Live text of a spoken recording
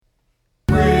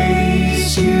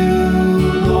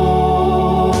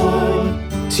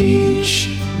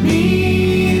Teach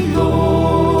me,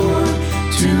 Lord,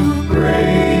 to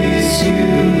praise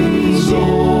you,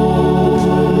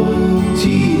 Lord.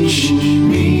 Teach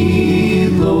me,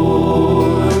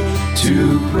 Lord,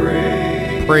 to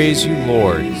praise. Praise You,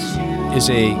 Lord is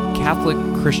a Catholic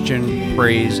Christian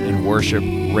praise and worship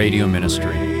radio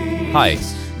ministry. Hi,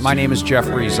 my name is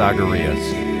Jeffrey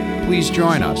Zacharias. Please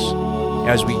join us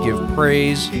as we give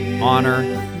praise, honor,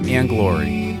 and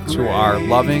glory to our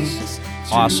loving,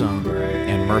 awesome,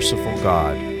 and merciful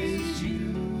God.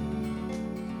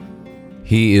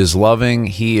 He is loving,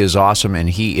 He is awesome, and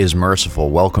He is merciful.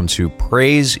 Welcome to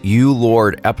Praise You,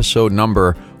 Lord, episode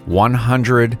number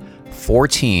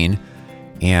 114,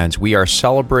 and we are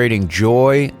celebrating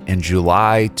Joy in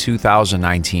July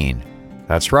 2019.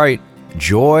 That's right,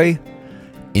 Joy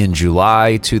in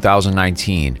July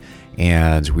 2019.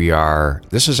 And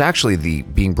this is actually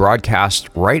being broadcast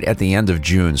right at the end of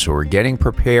June, so we're getting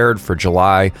prepared for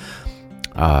July.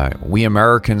 We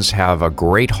Americans have a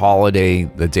great holiday,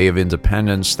 the Day of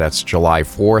Independence. That's July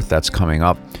 4th. That's coming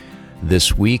up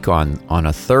this week on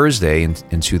a Thursday in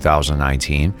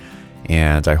 2019.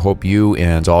 And I hope you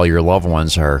and all your loved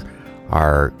ones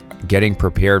are getting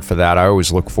prepared for that. I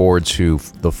always look forward to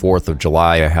the 4th of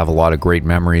July. I have a lot of great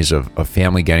memories of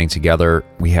family getting together.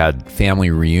 We had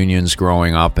family reunions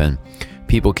growing up, and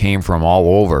people came from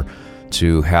all over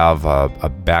to have a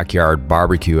backyard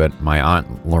barbecue at my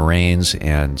Aunt Lorraine's,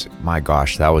 and my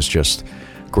gosh, that was just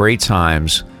great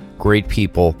times, great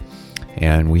people,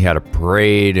 and we had a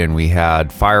parade, and we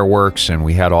had fireworks, and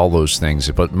we had all those things,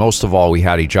 but most of all, we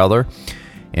had each other,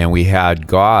 and we had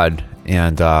God,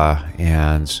 and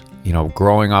you know,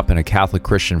 growing up in a Catholic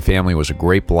Christian family was a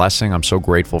great blessing. I'm so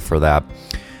grateful for that.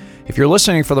 If you're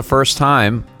listening for the first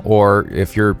time, or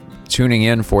if you're tuning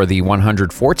in for the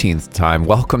 114th time,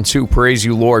 welcome to Praise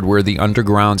You, Lord. We're the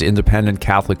underground independent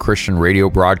Catholic Christian radio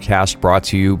broadcast brought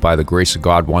to you by the grace of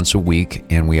God once a week,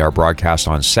 and we are broadcast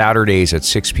on Saturdays at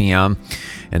 6 p.m.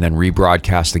 and then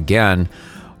rebroadcast again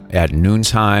at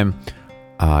noontime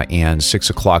and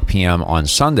 6 o'clock p.m. on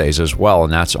Sundays as well,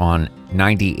 and that's on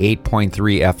 98.3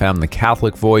 FM, the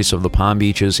Catholic voice of the Palm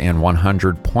Beaches, and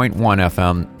 100.1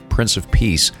 FM, Prince of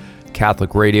Peace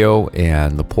Catholic Radio,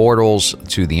 and the portals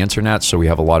to the internet. So we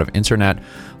have a lot of internet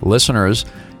listeners,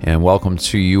 and welcome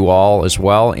to you all as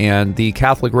well, and the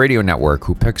Catholic Radio Network,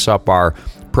 who picks up our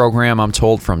program, I'm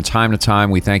told, from time to time.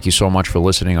 We thank you so much for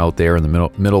listening out there in the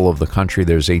middle of the country.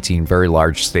 There's 18 very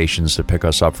large stations that pick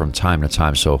us up from time to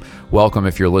time. So welcome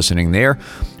if you're listening there,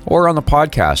 or on the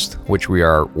podcast, which we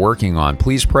are working on.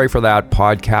 Please pray for that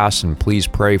podcast, and please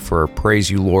pray for Praise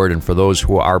You, Lord, and for those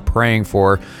who are praying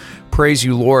for Praise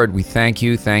You, Lord. We thank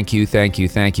you, thank you, thank you,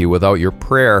 thank you. Without your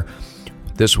prayer,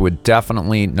 this would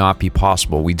definitely not be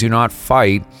possible. We do not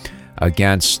fight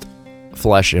against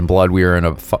flesh and blood. We are in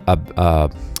a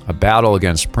battle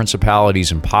against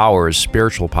principalities and powers,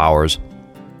 spiritual powers,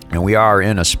 and we are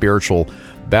in a spiritual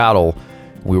battle.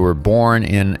 We were born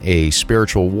in a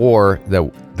spiritual war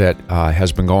that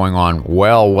has been going on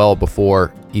well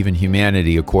before even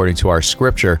humanity, according to our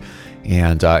scripture,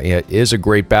 and it is a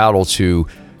great battle to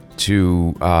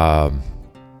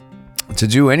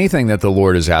do anything that the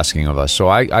Lord is asking of us. So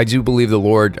I do believe the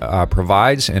Lord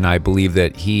provides, and I believe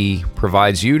that He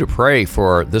provides you to pray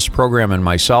for this program and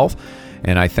myself,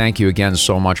 and I thank you again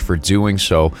so much for doing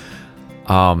so.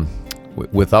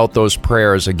 Without those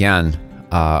prayers, again,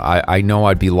 I know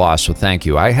I'd be lost, so thank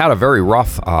you. I had a very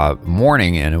rough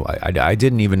morning, and I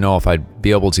didn't even know if I'd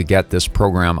be able to get this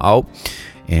program out.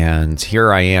 And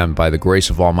here I am by the grace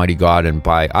of Almighty God and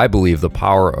by, I believe, the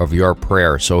power of your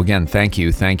prayer. So again, thank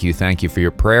you for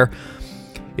your prayer.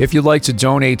 If you'd like to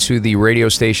donate to the radio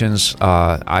stations,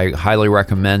 I highly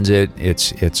recommend it.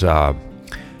 It's a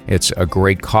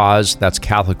great cause. That's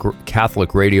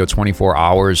Catholic Radio 24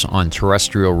 hours on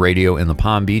terrestrial radio in the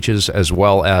Palm Beaches, as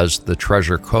well as the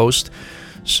Treasure Coast.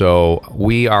 So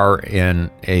we are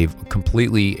in a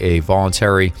completely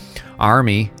voluntary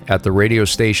army at the radio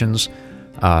stations.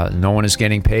 No one is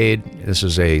getting paid. This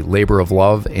is a labor of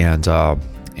love, and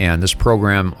this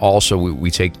program also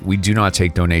we do not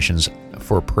take donations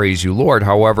for Praise You, Lord.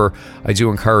 However, I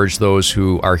do encourage those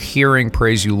who are hearing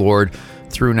Praise You, Lord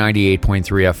through 98.3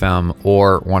 FM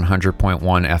or 100.1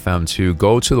 FM to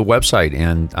go to the website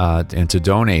and to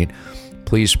donate.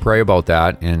 Please pray about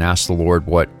that and ask the Lord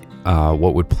what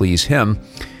would please Him.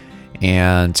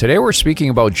 And today we're speaking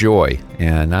about joy,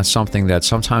 and that's something that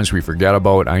sometimes we forget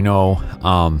about. I know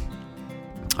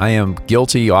I am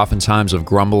guilty oftentimes of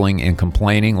grumbling and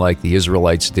complaining like the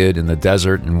Israelites did in the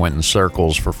desert and went in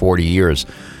circles for 40 years.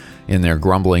 in their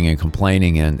grumbling and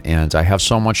complaining, and I have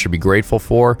so much to be grateful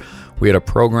for. We had a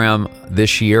program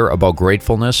this year about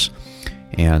gratefulness,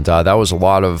 and that was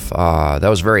that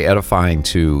was very edifying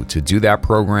to do that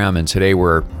program. And today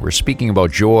we're speaking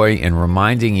about joy and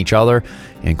reminding each other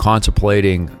and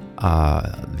contemplating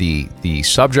the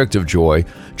subject of joy.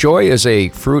 Joy is a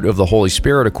fruit of the Holy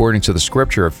Spirit according to the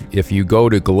Scripture. If you go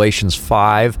to Galatians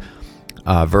 5,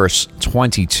 verse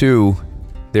 22,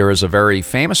 there is a very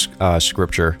famous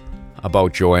Scripture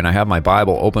about joy, and I have my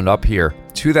Bible opened up here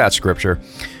to that Scripture.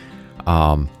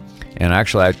 And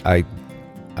actually,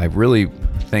 I really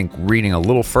think reading a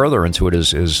little further into it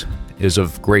is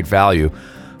of great value.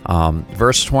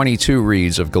 Verse 22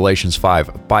 reads of Galatians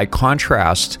 5, "By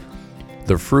contrast,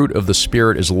 the fruit of the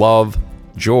Spirit is love,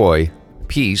 joy,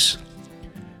 peace,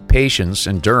 patience,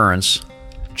 endurance,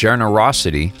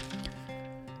 generosity,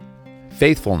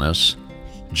 faithfulness,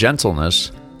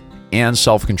 gentleness, and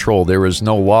self-control. There is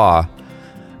no law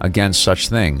against such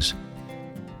things.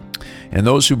 And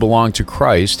those who belong to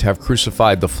Christ have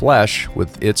crucified the flesh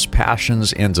with its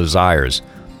passions and desires.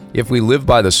 If we live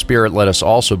by the Spirit, let us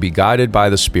also be guided by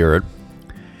the Spirit.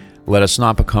 Let us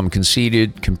not become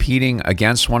conceited, competing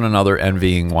against one another,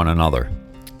 envying one another."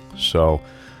 So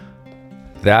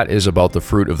that is about the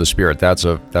fruit of the Spirit. That's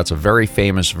a very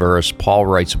famous verse Paul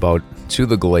writes about to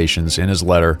the Galatians in his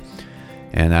letter,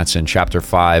 and that's in chapter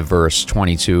 5, verse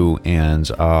 22, and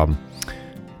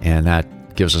that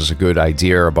gives us a good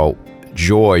idea about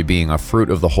joy being a fruit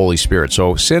of the Holy Spirit.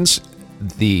 So since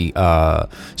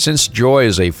joy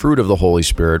is a fruit of the Holy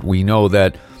Spirit, we know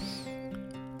that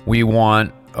we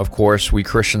want, of course, we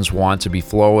Christians want to be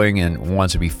flowing and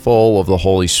want to be full of the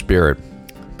Holy Spirit,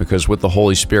 because with the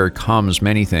Holy Spirit comes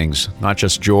many things, not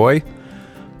just joy,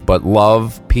 but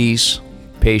love, peace,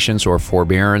 patience or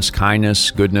forbearance,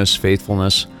 kindness, goodness,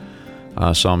 faithfulness.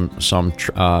 Some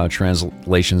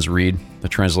translations read the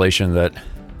translation that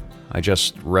I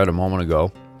just read a moment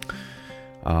ago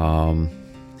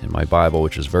in my Bible,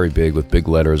 which is very big with big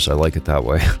letters. I like it that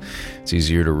way. It's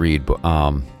easier to read.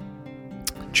 But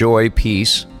joy,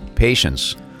 peace,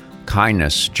 patience,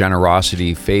 kindness,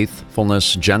 generosity,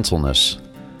 faithfulness, gentleness,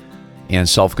 and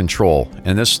self-control.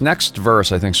 And this next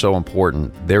verse I think is so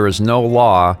important. There is no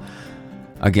law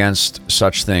against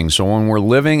such things. So when we're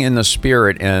living in the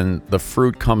Spirit and the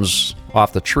fruit comes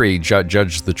off the tree,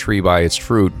 judge the tree by its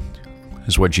fruit,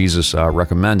 is what Jesus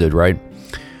recommended, right?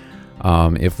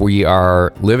 If we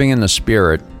are living in the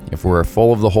Spirit, if we're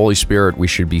full of the Holy Spirit, we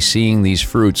should be seeing these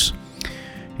fruits.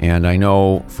 And I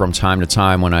know from time to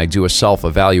time when I do a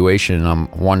self-evaluation, I'm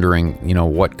wondering,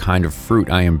 what kind of fruit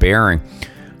I am bearing.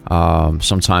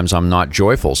 Sometimes I'm not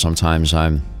joyful. Sometimes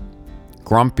I'm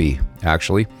grumpy,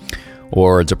 actually,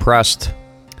 or depressed,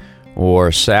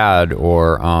 or sad,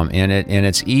 or and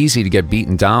it's easy to get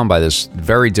beaten down by this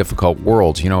very difficult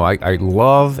world. I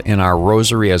love in our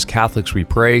rosary as Catholics we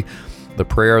pray the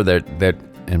prayer that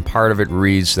and part of it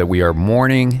reads that we are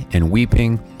mourning and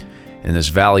weeping in this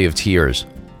valley of tears.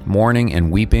 Mourning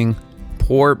and weeping,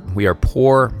 we are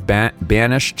poor,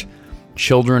 banished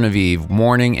children of Eve,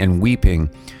 mourning and weeping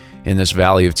in this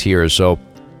valley of tears. So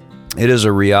it is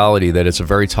a reality that it's a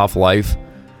very tough life.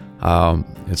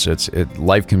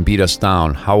 Life can beat us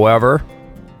down. However,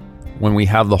 when we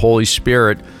have the Holy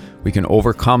Spirit, we can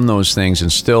overcome those things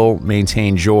and still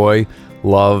maintain joy,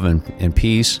 love, and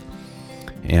peace,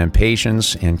 and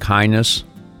patience, and kindness,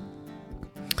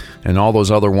 and all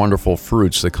those other wonderful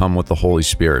fruits that come with the Holy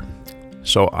Spirit.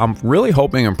 So I'm really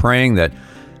hoping and praying that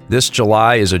this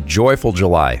July is a joyful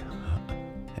July,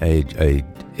 a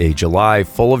July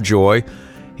full of joy.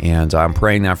 And I'm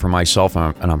praying that for myself,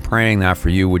 and I'm praying that for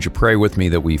you. Would you pray with me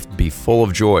that we be full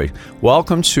of joy?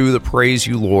 Welcome to the Praise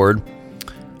You, Lord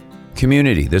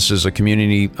community. This is a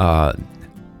community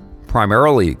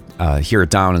primarily here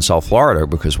down in South Florida,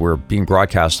 because we're being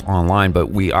broadcast online, but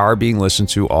we are being listened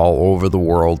to all over the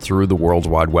world through the World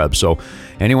Wide Web. So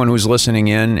anyone who's listening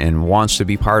in and wants to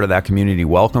be part of that community,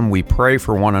 welcome. We pray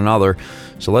for one another.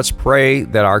 So let's pray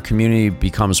that our community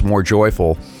becomes more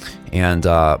joyful, and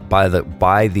by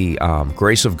the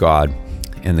grace of God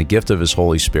and the gift of His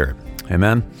Holy Spirit.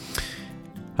 Amen.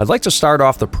 I'd like to start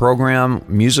off the program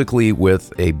musically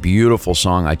with a beautiful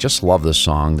song. I just love this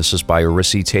song. This is by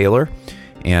Arissy Taylor,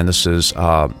 and this is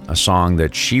a song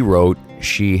that she wrote.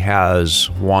 She has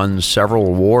won several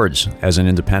awards as an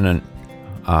independent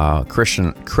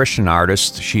Christian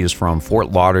artist. She is from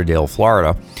Fort Lauderdale,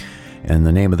 Florida, and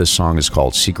the name of this song is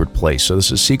called Secret Place. So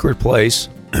this is Secret Place,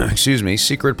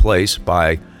 Secret Place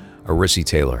by Arissy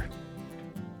Taylor.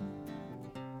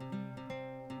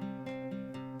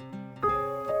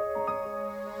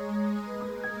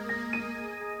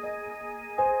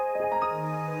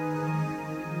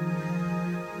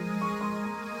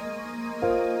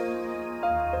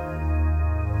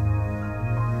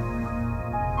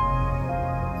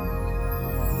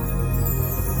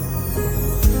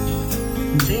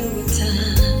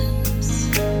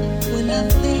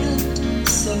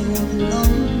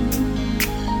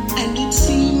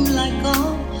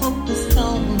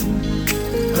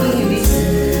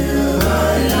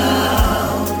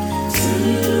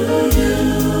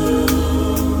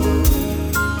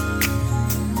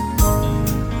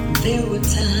 There were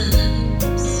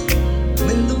times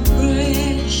when the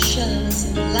pressures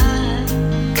of life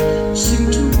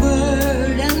seemed to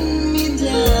burden me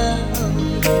down.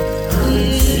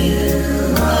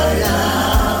 Until I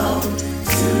out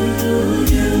to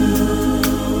you,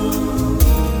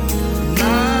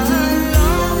 my lover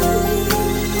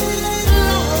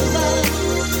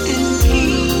and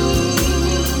king.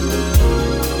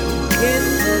 In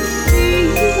the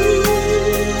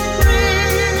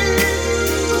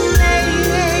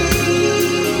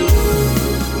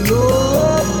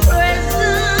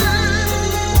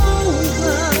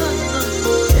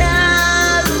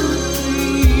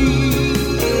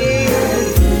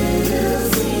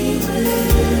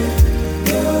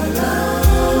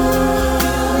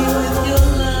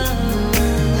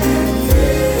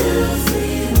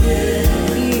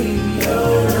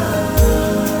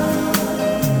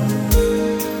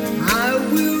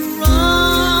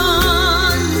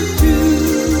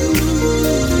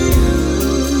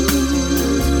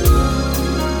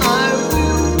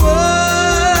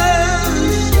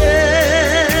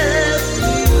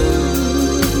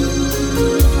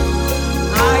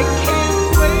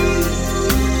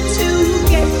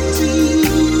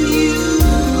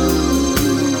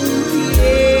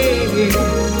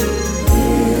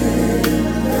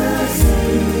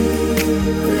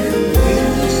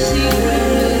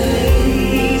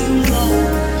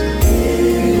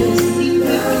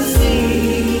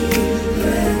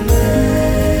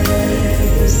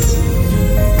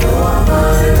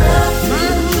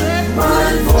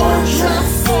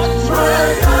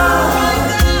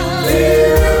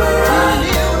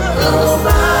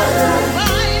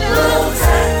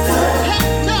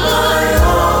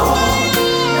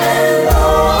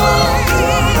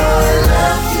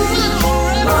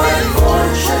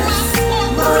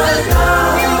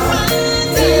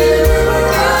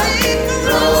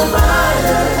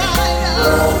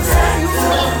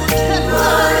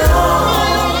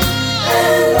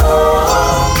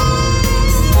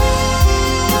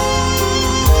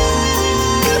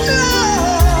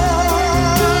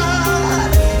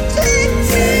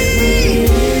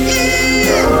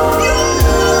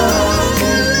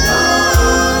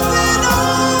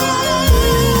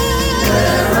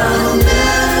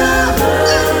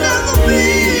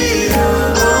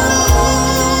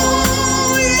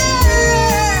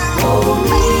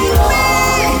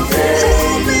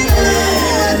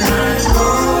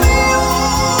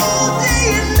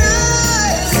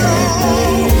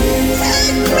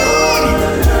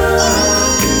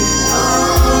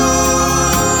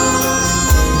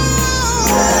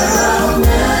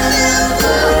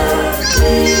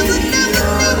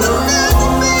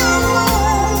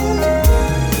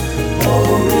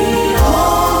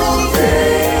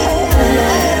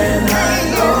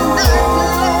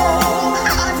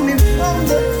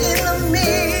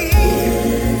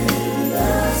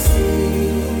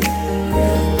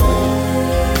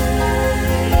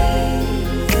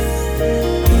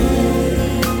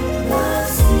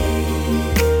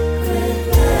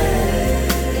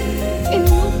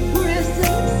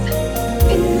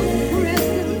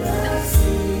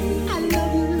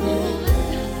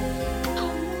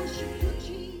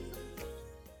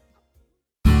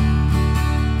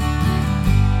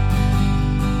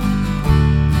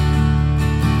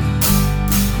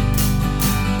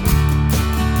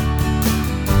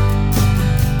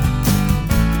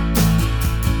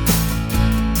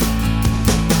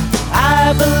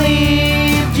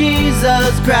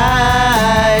Jesus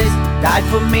Christ died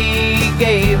for me,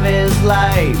 gave his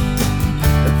life.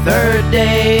 The third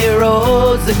day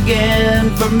rose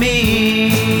again for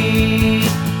me.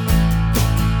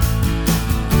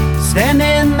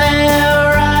 Standing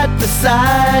there right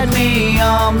beside me,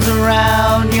 arms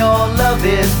around, your love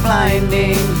is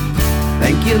blinding.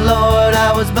 Thank you, Lord,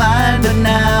 I was blind, but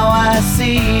now I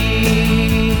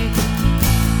see.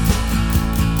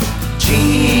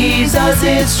 Jesus,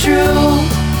 it's true,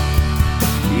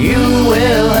 you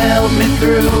will help me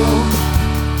through.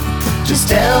 Just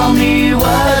tell me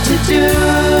what to do.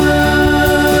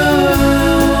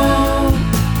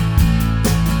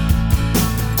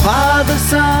 Father,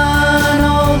 Son,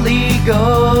 Holy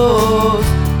Ghost,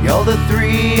 you're the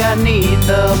three I need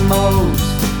the most.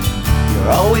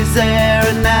 You're always there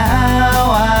and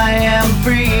now I am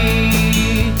free.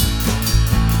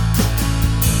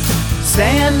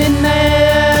 Standing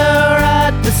there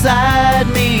right beside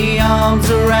me, arms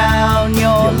around,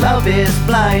 your love is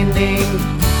blinding.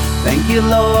 Thank you,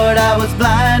 Lord, I was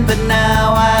blind, but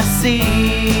now I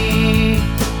see.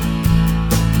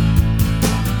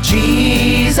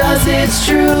 Jesus, it's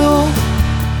true,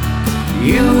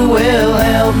 you will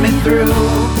help me through.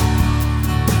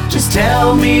 Just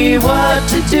tell me what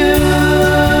to do.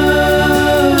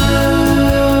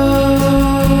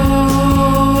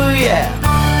 Yeah.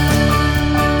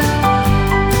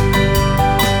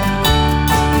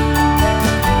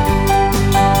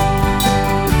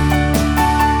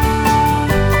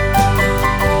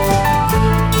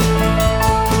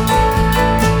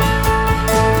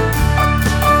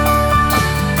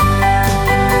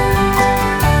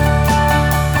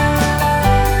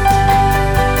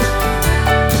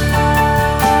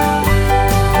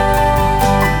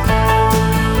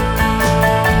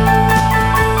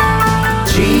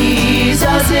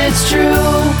 Jesus, it's true,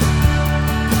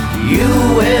 you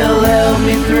will help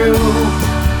me through.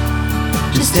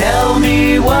 Just tell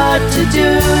me what to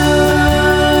do.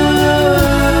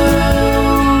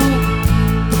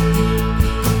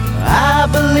 I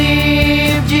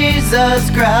believe Jesus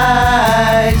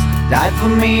Christ died for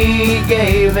me,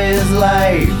 gave his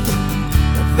life.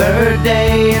 The third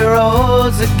day he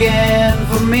rose again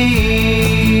for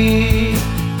me.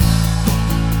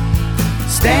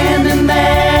 Standing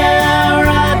there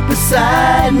right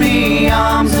beside me,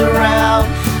 arms around,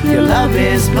 your love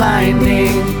is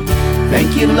blinding.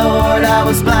 Thank you, Lord, I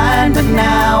was blind, but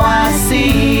now I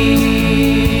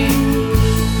see.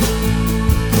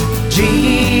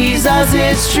 Jesus,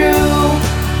 it's true,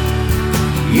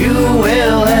 you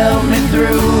will help me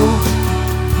through.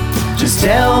 Just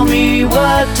tell me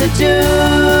what to do.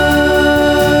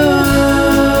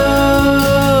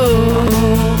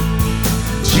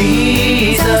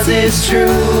 Jesus, it's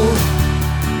true,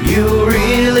 you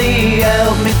really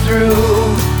helped me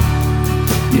through.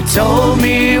 You told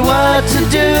me what to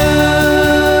do.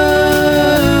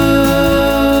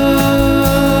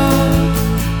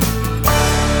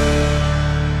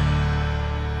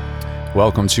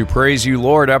 Welcome to Praise You,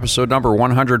 Lord, episode number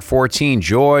 114,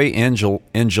 Joy in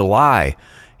July.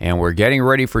 And we're getting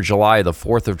ready for July. The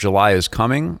 4th of July is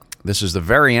coming. This is the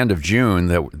very end of June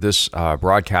that this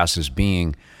broadcast is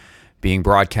being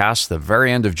broadcast, the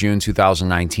very end of June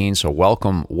 2019. So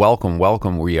welcome.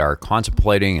 We are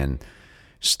contemplating and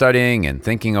studying and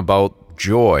thinking about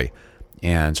joy.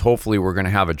 And hopefully we're going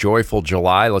to have a joyful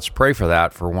July. Let's pray for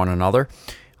that for one another.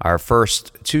 Our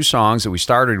first two songs that we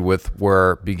started with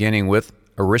were beginning with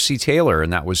Arissy Taylor,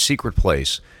 and that was Secret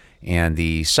Place. And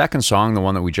the second song, the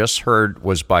one that we just heard,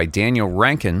 was by Daniel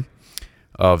Rankin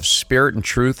of Spirit and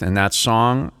Truth, and that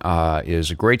song is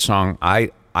a great song.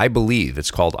 I Believe. It's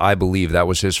called I Believe. That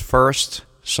was his first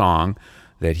song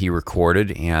that he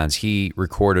recorded, and he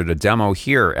recorded a demo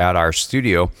here at our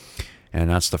studio, and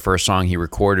that's the first song he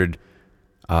recorded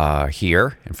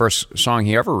here, and first song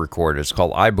he ever recorded. It's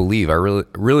called I Believe. I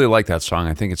really like that song.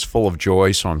 I think it's full of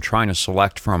joy, so I'm trying to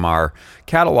select from our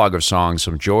catalog of songs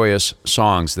some joyous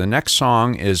songs. The next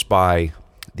song is by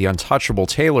the Untouchable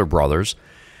Taylor Brothers,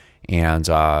 and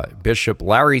Bishop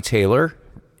Larry Taylor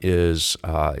is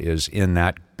in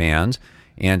that band,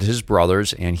 and his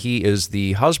brothers, and he is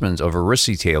the husband of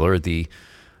Arissy Taylor, the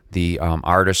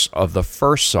artist of the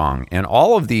first song. And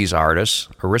all of these artists,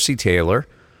 Arissy Taylor,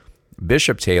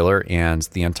 Bishop Taylor, and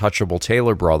the Untouchable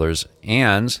Taylor Brothers,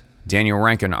 and Daniel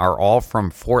Rankin, are all from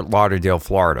Fort Lauderdale,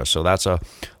 Florida. So that's a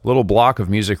little block of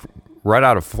music right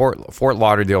out of Fort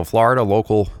Lauderdale, Florida,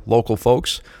 local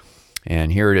folks.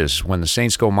 And here it is, When the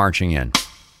Saints Go Marching In.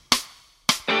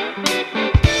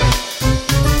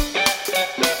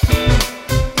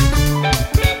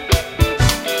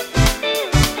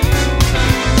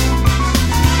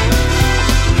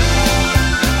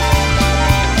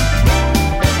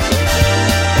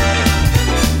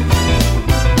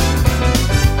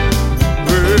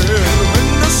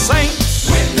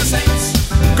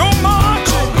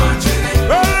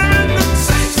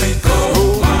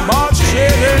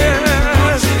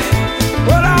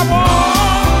 Well, I want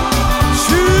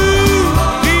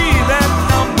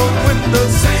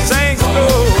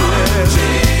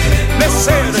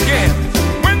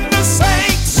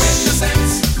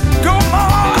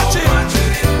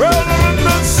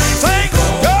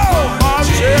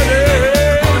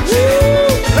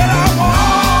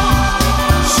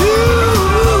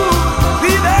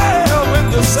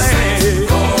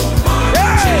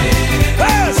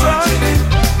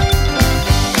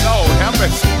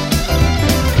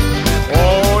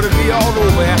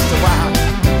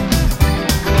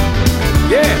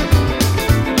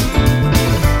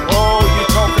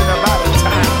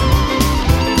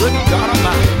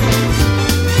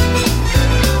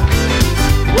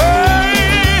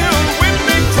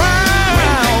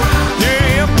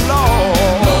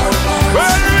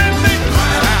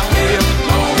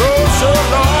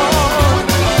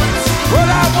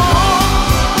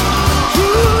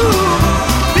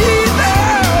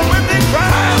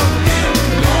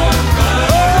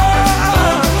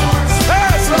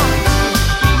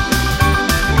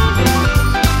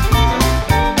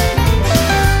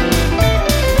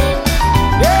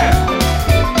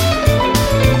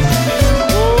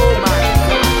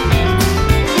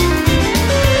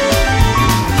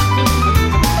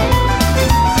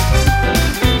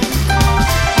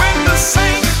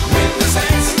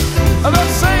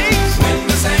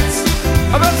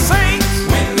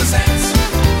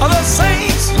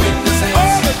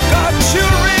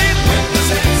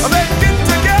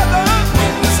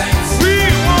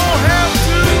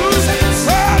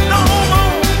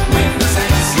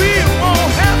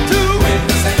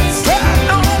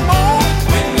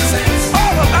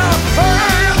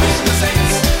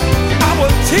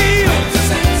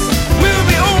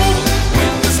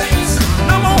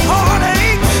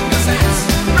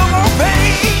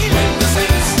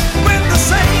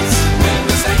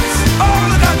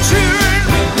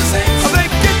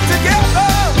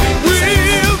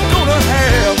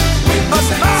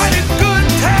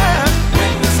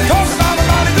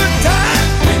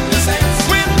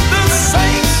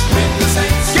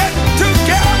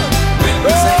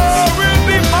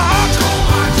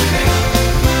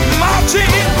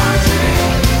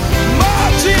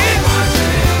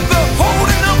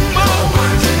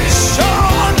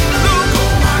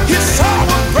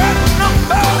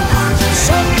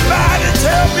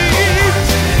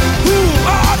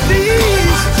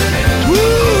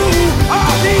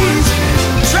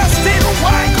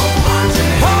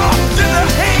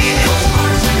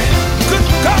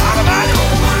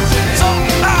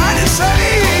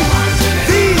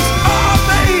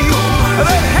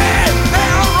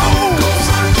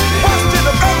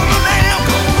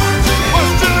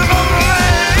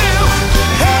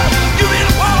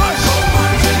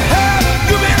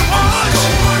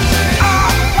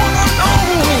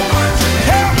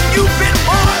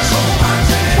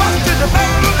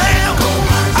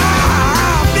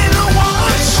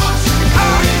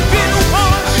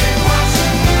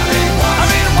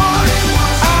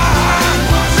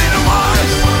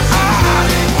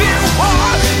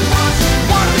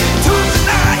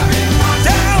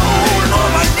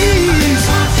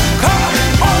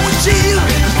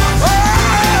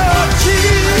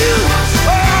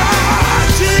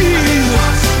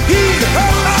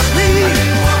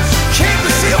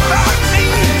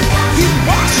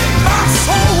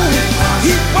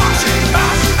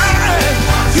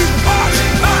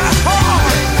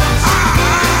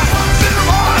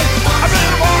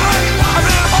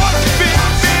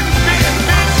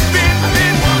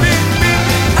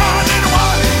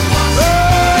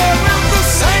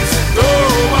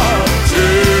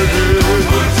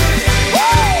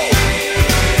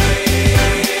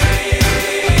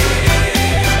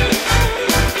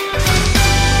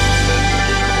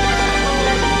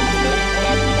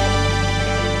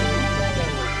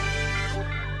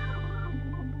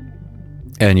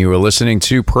And you were listening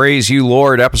to Praise You,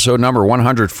 Lord, episode number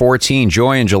 114,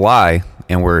 Joy in July.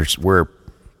 And we're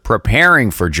preparing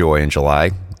for Joy in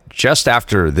July just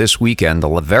after this weekend,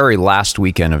 the very last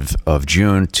weekend of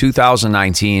June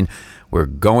 2019. We're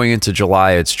going into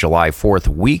July. It's July 4th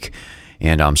week.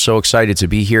 And I'm so excited to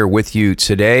be here with you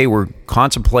today. We're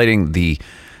contemplating the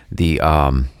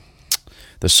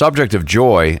subject of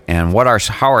joy and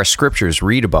how our scriptures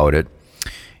read about it.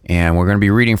 And we're going to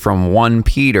be reading from 1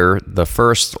 Peter, the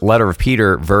first letter of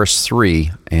Peter, verse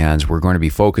 3, and we're going to be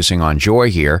focusing on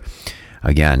joy here.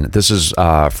 Again, this is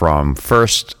from 1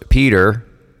 Peter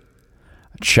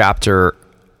chapter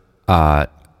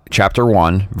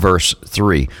 1, verse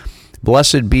 3.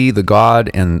 Blessed be the God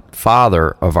and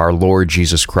Father of our Lord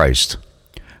Jesus Christ.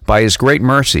 By his great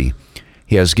mercy,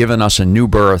 he has given us a new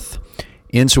birth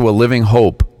into a living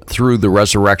hope through the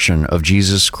resurrection of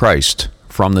Jesus Christ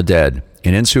from the dead,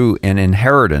 and into an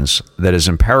inheritance that is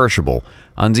imperishable,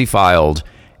 undefiled,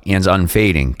 and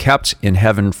unfading, kept in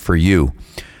heaven for you,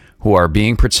 who are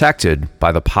being protected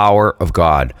by the power of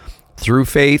God, through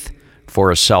faith, for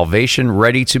a salvation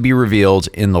ready to be revealed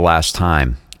in the last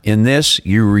time. In this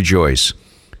you rejoice,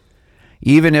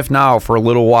 even if now for a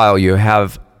little while you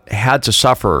have had to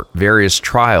suffer various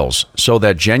trials, so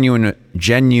that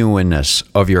genuineness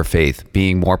of your faith,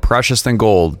 being more precious than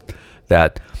gold,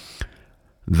 that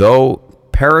though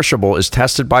perishable is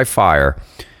tested by fire,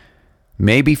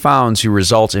 may be found to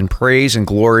result in praise and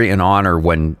glory and honor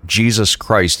when Jesus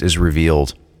Christ is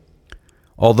revealed.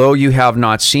 Although you have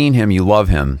not seen him, you love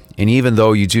him, and even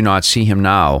though you do not see him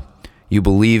now, you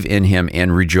believe in him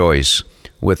and rejoice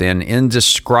with an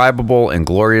indescribable and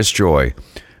glorious joy,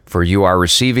 for you are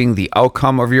receiving the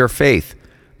outcome of your faith,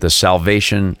 the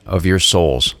salvation of your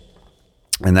souls.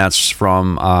 And that's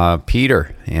from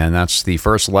Peter, and that's the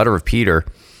first letter of Peter,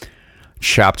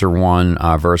 chapter 1,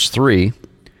 verse 3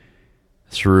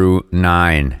 through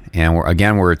 9. And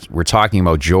we're talking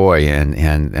about joy,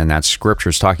 and that scripture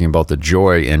is talking about the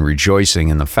joy and rejoicing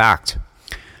in the fact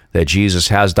that Jesus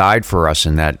has died for us,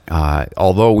 and that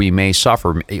although we may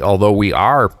suffer, although we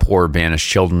are poor banished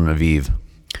children of Eve,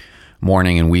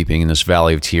 mourning and weeping in this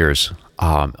valley of tears,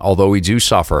 although we do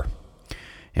suffer,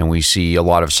 and we see a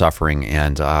lot of suffering,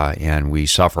 and we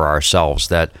suffer ourselves,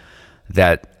 that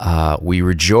we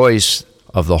rejoice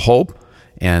of the hope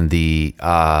and the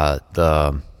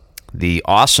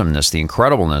awesomeness, the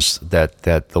incredibleness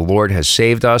that the Lord has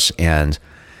saved us, and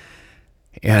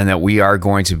that we are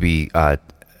going to be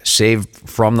saved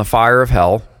from the fire of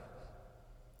hell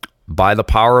by the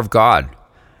power of God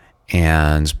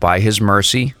and by his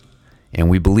mercy. And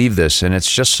we believe this, and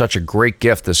it's just such a great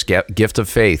gift, this gift of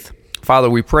faith. Father,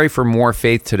 we pray for more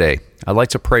faith today. I'd like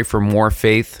to pray for more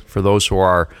faith for those who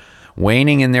are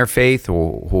waning in their faith,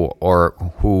 or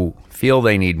who feel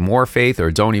they need more faith,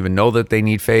 or don't even know that they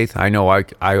need faith. I know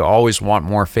I always want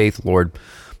more faith, Lord.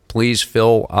 Please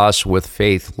fill us with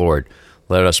faith, Lord.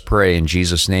 Let us pray in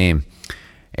Jesus' name.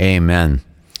 Amen.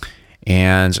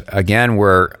 And again,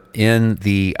 we're in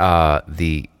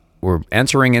we're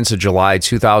entering into July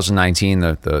 2019.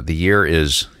 The year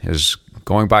is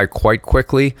going by quite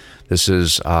quickly. This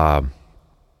is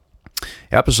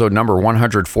episode number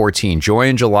 114, Joy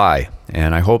in July.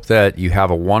 And I hope that you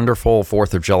have a wonderful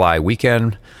 4th of July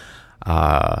weekend.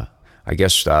 I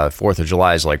guess 4th of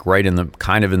July is like right in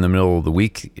the middle of the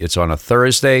week. It's on a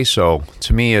Thursday, so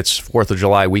to me it's 4th of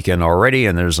July weekend already,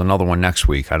 and there's another one next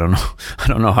week. I don't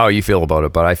know how you feel about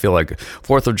it, but I feel like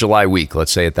 4th of July week,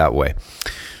 let's say it that way.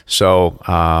 So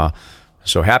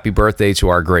happy birthday to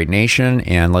our great nation,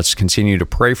 and let's continue to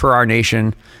pray for our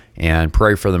nation and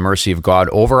pray for the mercy of God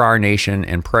over our nation,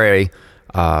 and pray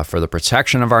for the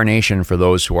protection of our nation, for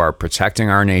those who are protecting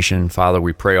our nation. Father,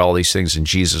 we pray all these things in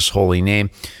Jesus' holy name.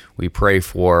 We pray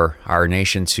for our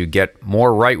nation to get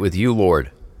more right with you,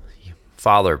 Lord.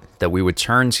 Father, that we would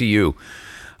turn to you.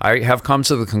 I have come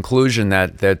to the conclusion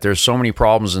that there's so many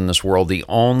problems in this world. The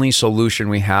only solution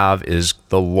we have is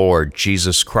the Lord,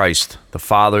 Jesus Christ, the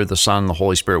Father, the Son, the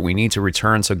Holy Spirit. We need to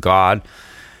return to God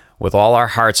with all our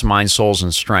hearts, minds, souls,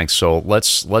 and strength. So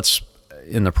let's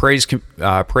in the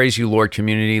Praise You, Lord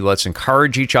community, let's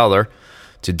encourage each other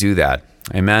to do that.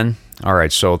 Amen. All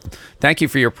right, so thank you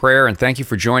for your prayer, and thank you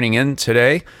for joining in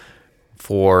today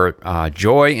for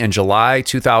Joy in July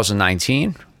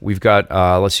 2019. We've got,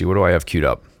 let's see, what do I have queued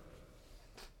up?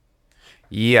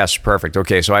 Yes, perfect.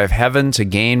 Okay, so I have Heaven to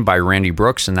Gain by Randy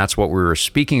Brooks, and that's what we were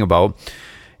speaking about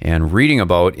and reading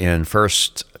about in 1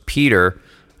 Peter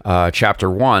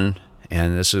chapter 1,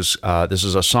 and this is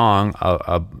a song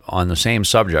on the same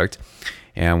subject,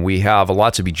 and we have a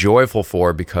lot to be joyful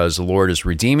for because the Lord is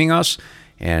redeeming us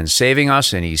and saving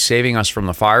us, and He's saving us from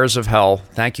the fires of hell.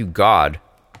 Thank you, God,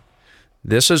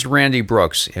 This is Randy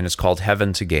Brooks, and it's called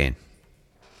Heaven to Gain.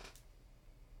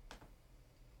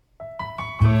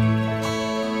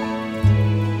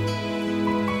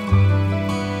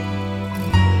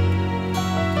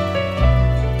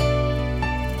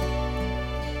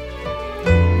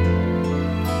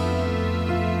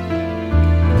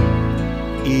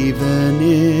 Even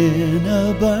in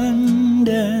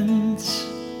abundance,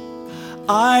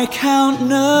 I count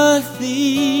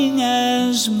nothing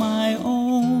as my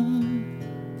own.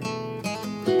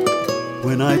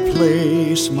 When I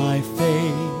place my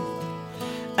faith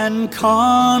and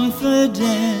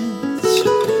confidence,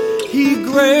 He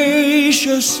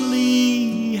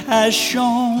graciously has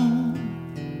shown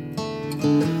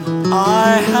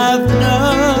I have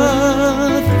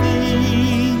nothing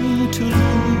to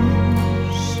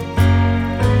lose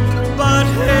but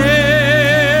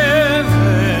heaven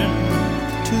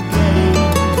to gain.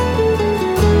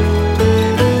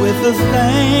 And with a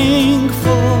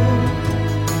thankful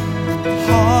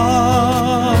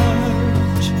heart,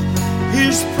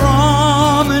 His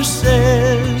promises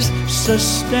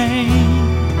sustain.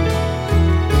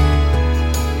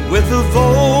 With a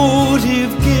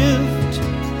votive gift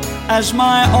as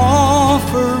my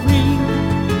offering,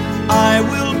 I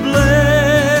will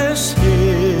bless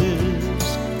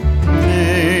His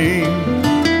name.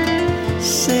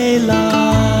 Selah.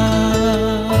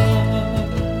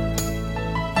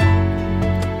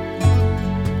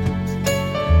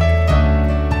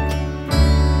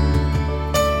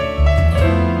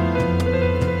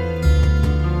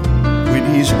 When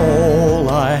He's all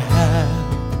I have,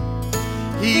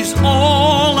 He's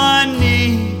all I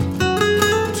need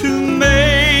to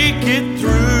make it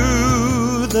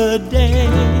through the day.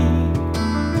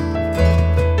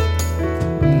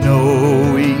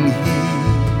 Knowing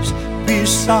He's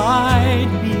beside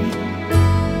me,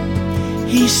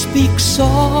 He speaks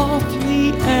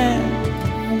softly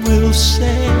and will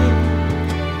say,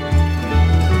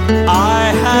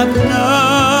 I have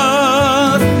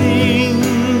nothing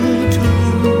to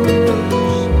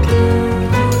lose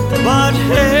but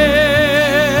heaven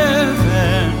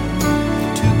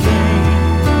to gain.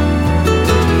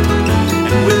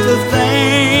 And with a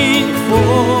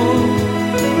thankful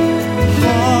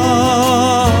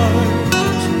heart,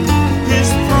 His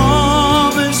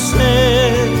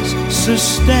promises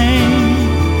sustain.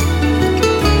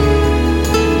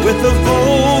 With a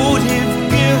votive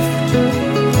gift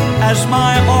as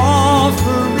my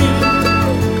offering,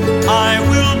 I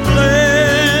will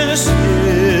bless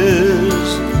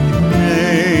His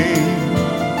name.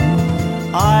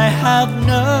 I have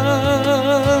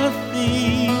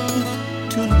nothing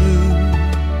to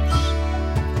lose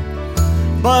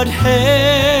but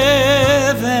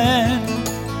heaven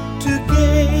to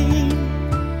gain.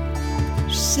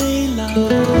 Selah.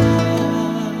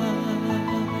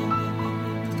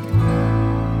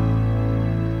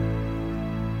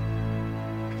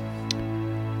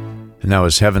 And that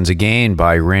was Heaven to Gain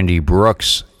by Randy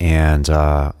Brooks, and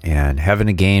Heaven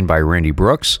to Gain by Randy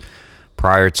Brooks.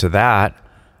 Prior to that,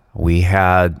 we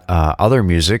had other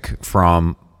music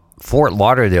from Fort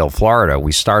Lauderdale, Florida.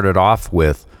 We started off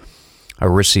with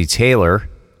Arissy Taylor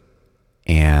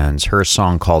and her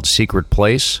song called Secret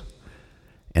Place.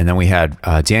 And then we had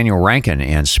Daniel Rankin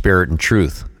and Spirit and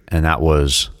Truth. And that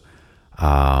was,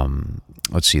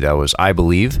 that was I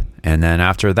Believe. And then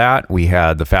after that, we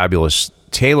had the fabulous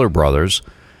Taylor Brothers,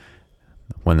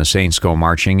 When the Saints Go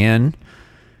Marching In.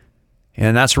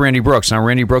 And that's Randy Brooks. Now,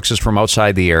 Randy Brooks is from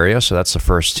outside the area, so that's the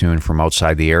first tune from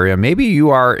outside the area. Maybe you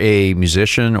are a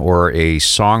musician or a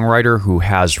songwriter who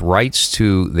has rights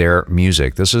to their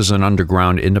music. This is an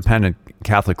underground, independent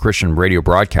Catholic Christian radio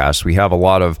broadcast. We have a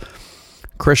lot of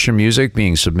Christian music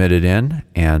being submitted in,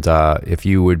 and if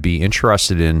you would be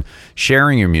interested in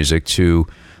sharing your music to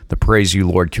the Praise You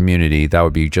Lord community, that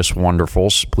would be just wonderful.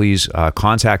 Please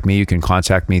contact me. You can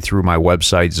contact me through my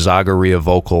website,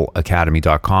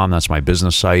 ZagariaVocalAcademy.com. That's my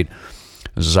business site,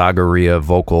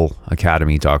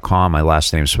 ZagariaVocalAcademy.com. My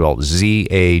last name is spelled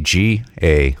Z-A-G-A-R-I-A.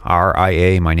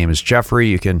 My name is Jeffrey.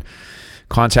 You can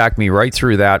contact me right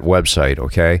through that website,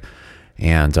 okay?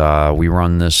 And we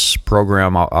run this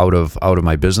program out of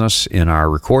my business in our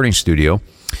recording studio.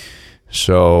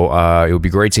 So it would be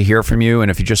great to hear from you. And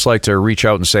if you'd just like to reach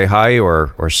out and say hi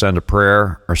or send a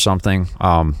prayer or something,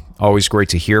 always great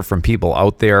to hear from people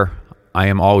out there. I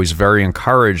am always very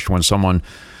encouraged when someone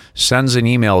sends an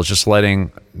email just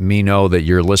letting me know that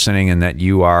you're listening and that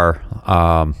you are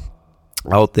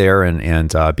out there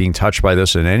and being touched by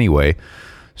this in any way.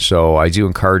 So I do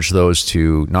encourage those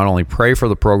to not only pray for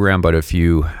the program, but if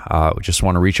you just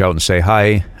want to reach out and say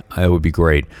hi, it would be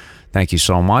great. Thank you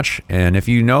so much. And if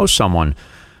you know someone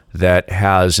that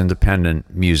has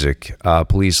independent music,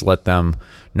 please let them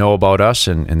know about us,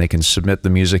 and they can submit the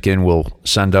music in. We'll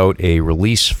send out a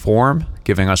release form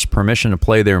giving us permission to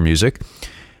play their music,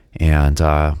 and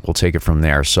we'll take it from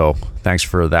there. So thanks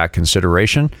for that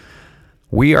consideration.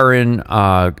 We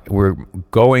are we're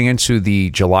going into the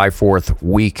July 4th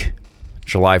week.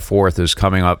 July 4th is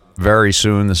coming up very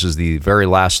soon. This is the very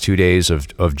last 2 days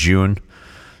of June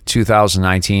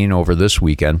 2019 over this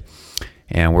weekend.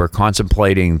 And we're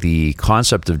contemplating the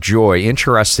concept of joy.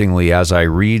 Interestingly, as I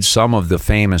read some of the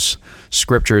famous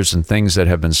scriptures and things that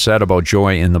have been said about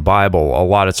joy in the Bible, a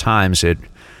lot of times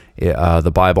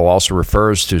the Bible also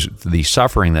refers to the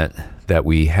suffering that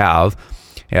we have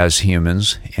as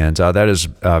humans, and that is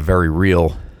very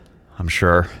real, I'm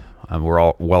sure. We're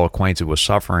all well acquainted with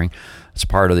suffering. It's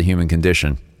part of the human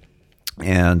condition.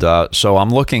 And so I'm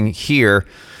looking here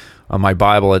on my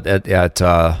Bible at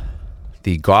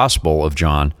the Gospel of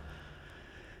John,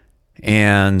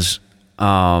 and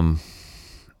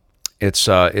it's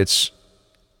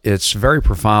very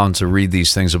profound to read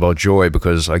these things about joy,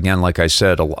 because again, like I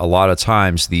said, a lot of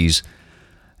times these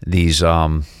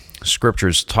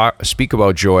scriptures speak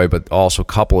about joy, but also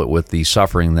couple it with the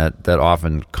suffering that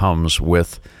often comes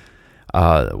with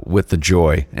the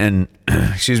joy. And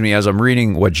excuse me, as I'm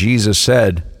reading what Jesus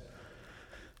said.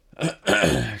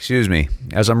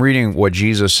 As I'm reading what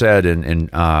Jesus said in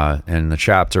the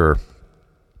chapter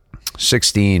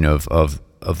 16 of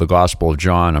the Gospel of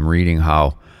John, I'm reading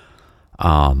how, as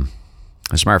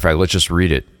a matter of fact, let's just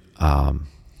read it.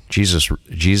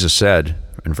 Jesus said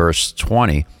in verse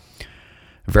 20,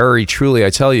 "Very truly I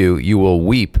tell you, you will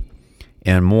weep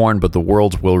and mourn, but the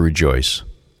world will rejoice.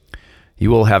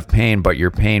 You will have pain, but your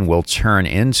pain will turn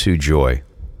into joy."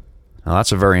 Now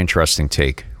that's a very interesting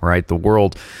take, right? The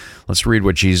world, let's read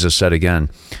what Jesus said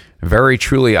again. "Very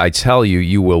truly I tell you,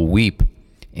 you will weep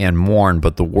and mourn,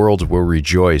 but the world will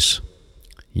rejoice.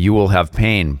 You will have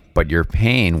pain, but your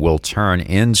pain will turn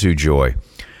into joy.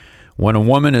 When a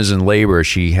woman is in labor,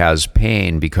 she has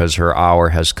pain because her hour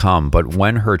has come. But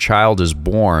when her child is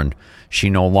born, she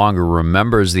no longer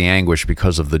remembers the anguish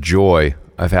because of the joy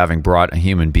of having brought a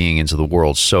human being into the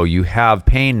world. So you have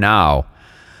pain now,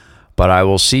 but I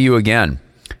will see you again,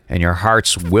 and your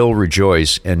hearts will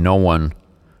rejoice, and no one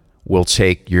will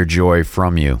take your joy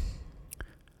from you."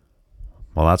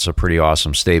 Well, that's a pretty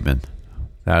awesome statement.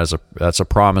 That's a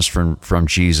promise from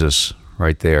Jesus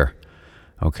right there.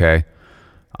 Okay?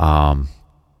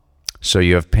 So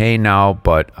you have pain now,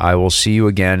 but I will see you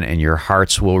again, and your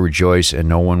hearts will rejoice, and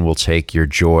no one will take your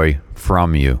joy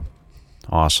from you.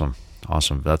 Awesome.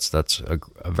 That's a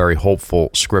very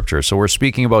hopeful scripture. So we're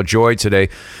speaking about joy today,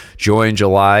 joy in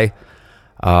July.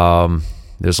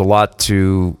 There's a lot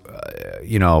to,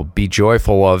 be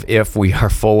joyful of if we are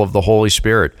full of the Holy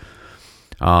Spirit.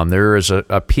 There is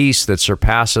a peace that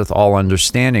surpasseth all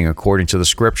understanding, according to the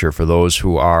scripture, for those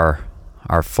who are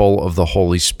full of the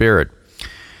Holy Spirit.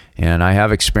 And I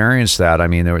have experienced that. I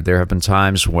mean, there have been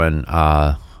times when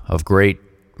of great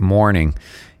mourning,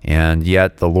 and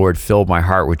yet the Lord filled my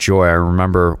heart with joy. I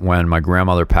remember when my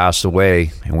grandmother passed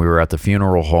away, and we were at the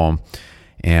funeral home,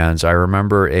 and I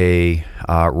remember a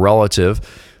relative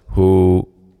who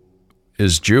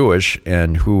is Jewish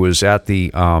and who was at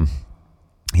the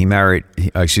it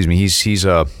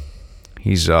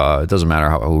doesn't matter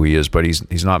who he is, but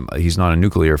he's not a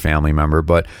nuclear family member,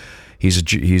 but he's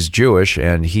Jewish,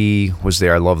 and he was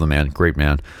there. I love the man, great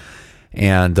man,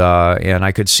 and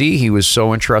I could see he was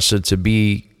so interested to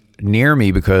be near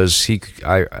me because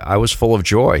I was full of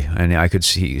joy, and I could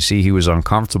see he was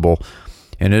uncomfortable,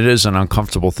 and it is an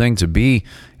uncomfortable thing to be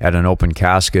at an open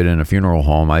casket in a funeral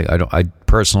home. I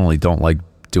personally don't like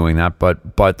doing that,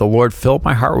 but the Lord filled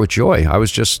my heart with joy. I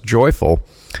was just joyful,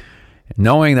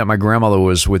 knowing that my grandmother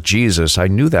was with Jesus. I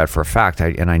knew that for a fact,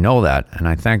 and I know that, and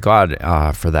I thank God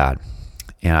for that.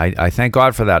 And I thank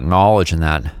God for that knowledge, and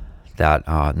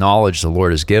that knowledge the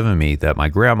Lord has given me that my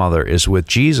grandmother is with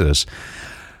Jesus.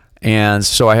 And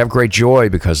so I have great joy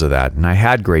because of that, and I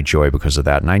had great joy because of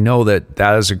that. And I know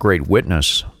that is a great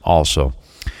witness also.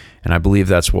 And I believe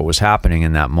that's what was happening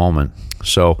in that moment.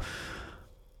 So,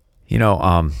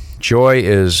 joy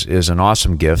is an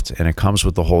awesome gift, and it comes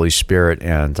with the Holy Spirit,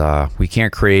 and we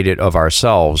can't create it of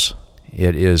ourselves.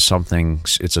 It is something,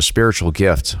 it's a spiritual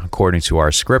gift according to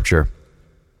our scripture.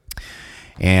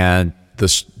 And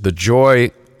the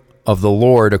joy of the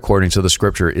Lord, according to the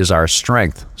scripture, is our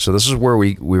strength. So this is where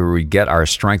we get our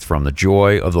strength from. The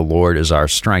joy of the Lord is our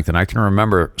strength. And I can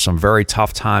remember some very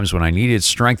tough times when I needed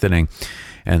strengthening,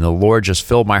 and the Lord just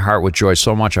filled my heart with joy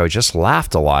so much I just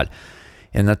laughed a lot.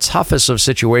 In the toughest of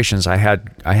situations, I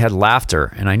had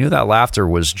laughter, and I knew that laughter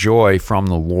was joy from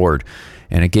the Lord.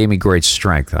 and it gave me great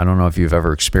strength. I don't know if you've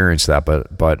ever experienced that,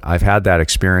 but I've had that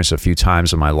experience a few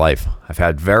times in my life. I've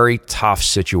had very tough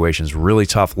situations, really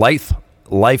tough,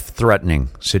 life-threatening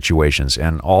situations,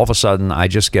 and all of a sudden I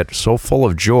just get so full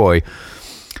of joy,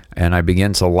 and I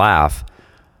begin to laugh.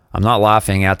 I'm not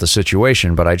laughing at the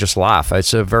situation, but I just laugh.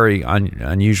 It's a very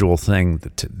unusual thing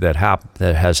that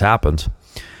has happened,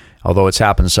 although it's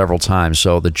happened several times.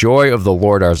 So the joy of the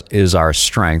Lord is our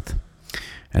strength,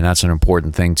 and that's an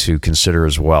important thing to consider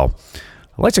as well.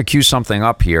 I'd like to cue something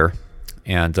up here,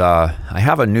 and I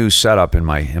have a new setup in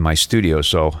my studio.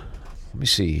 So let me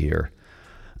see here.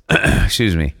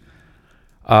 Excuse me.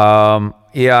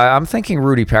 Yeah, I'm thinking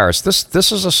Rudy Parris.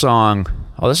 This is a song.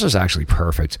 Oh, this is actually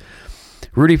perfect.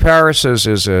 Rudy Parris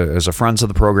is a friend of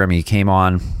the program. He came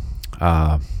on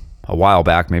a while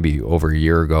back, maybe over a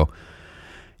year ago,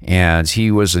 and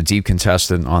he was a deep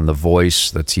contestant on The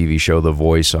Voice, the TV show The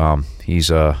Voice.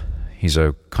 He's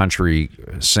a country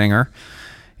singer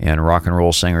and rock and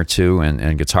roll singer too, and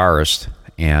guitarist.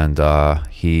 And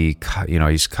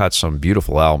he's cut some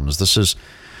beautiful albums. This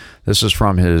is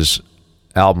from his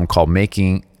album called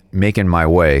Making My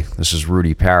Way. This is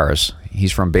Rudy Parris.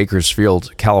 He's from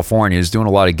Bakersfield, California. He's doing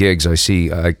a lot of gigs. I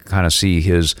kind of see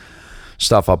his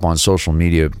stuff up on social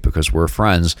media because we're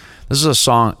friends. This is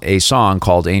a song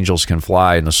called Angels Can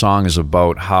Fly, and the song is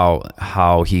about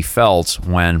how he felt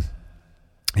when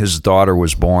his daughter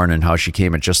was born and how she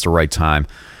came at just the right time.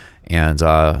 And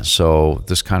so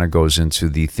this kind of goes into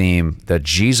the theme that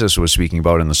Jesus was speaking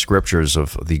about in the scriptures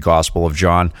of the Gospel of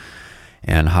John,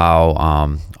 and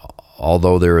how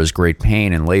although there is great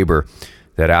pain in labor,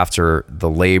 that after the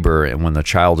labor and when the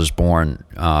child is born,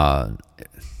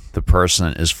 the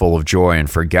person is full of joy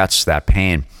and forgets that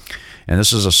pain. And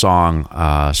this is a song,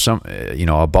 about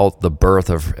the birth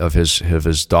of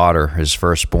his daughter, his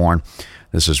firstborn.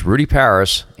 This is Rudy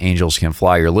Parris, Angels Can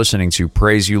Fly. You're listening to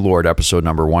Praise You, Lord, episode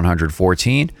number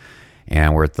 114,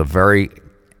 and we're at the very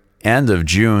end of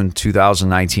June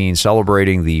 2019,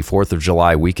 celebrating the 4th of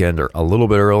July weekend, or a little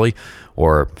bit early,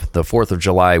 or the 4th of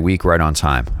July week right on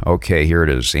time. Okay, here it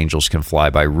is, Angels Can Fly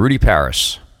by Rudy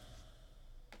Parris.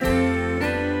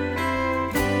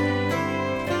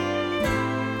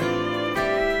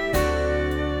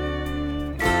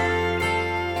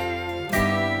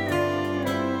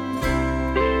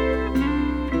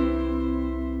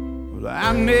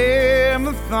 I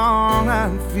never thought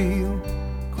I'd feel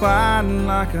quite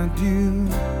like I do.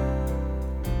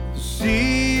 To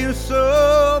see you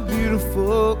so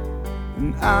beautiful,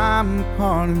 and I'm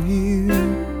part of you.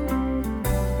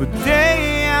 But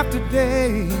day after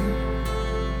day,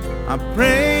 I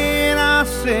pray and I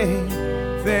say,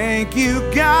 thank you,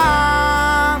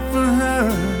 God, for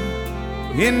her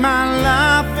in my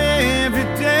life every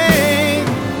day.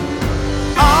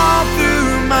 All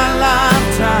through my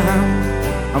lifetime,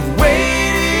 I've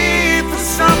waited for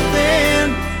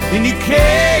something, and you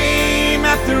came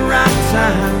at the right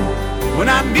time when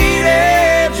I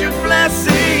needed your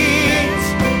blessings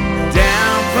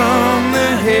down from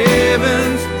the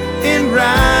heavens and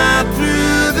right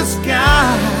through the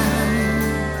sky.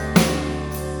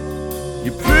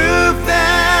 You prove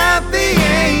that the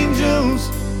angels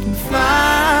can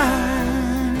fly.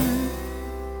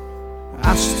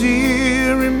 I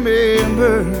still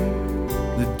remember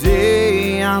the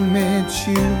day I met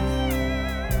you.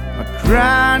 I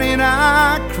cried and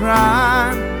I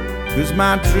cried, 'cause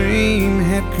my dream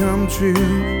had come true.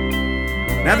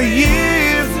 Now the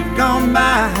years have gone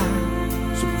by,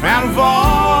 so proud of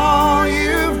all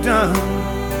you've done.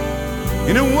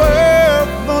 In a world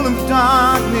full of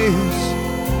darkness,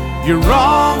 you're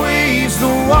always the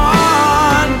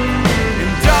one.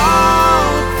 And all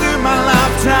through my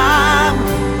lifetime,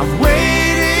 I've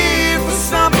waited for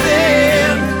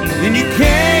something, and you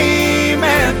came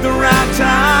at the right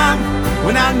time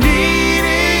when I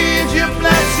needed your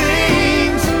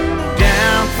blessings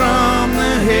down from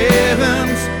the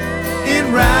heavens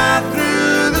and right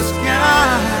through the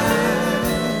sky.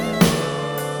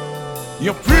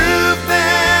 You're proof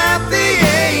that the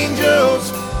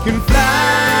angels can fly.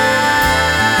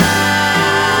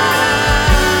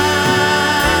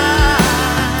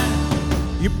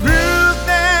 You prove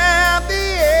that the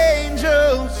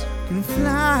angels can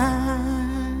fly.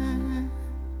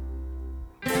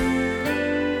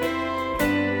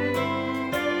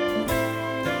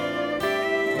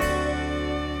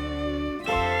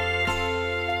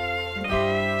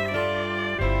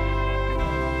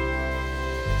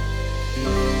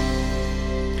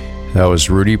 That was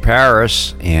Rudy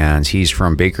Parris, and he's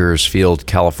from Bakersfield,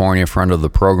 California, friend of the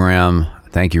program.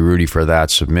 Thank you, Rudy, for that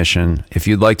submission. If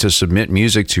you'd like to submit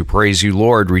music to Praise You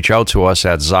Lord, reach out to us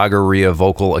at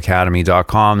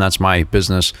ZagariaVocalAcademy.com. That's my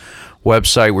business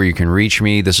website where you can reach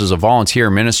me. This is a volunteer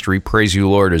ministry. Praise You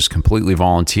Lord is completely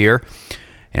volunteer.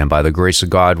 And by the grace of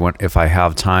God, if I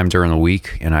have time during the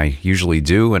week, and I usually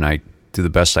do, and I do the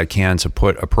best I can to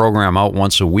put a program out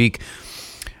once a week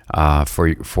for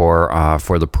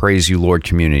the Praise You Lord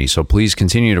community. So please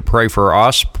continue to pray for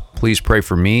us. Please pray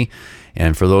for me.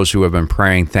 And for those who have been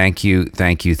praying, thank you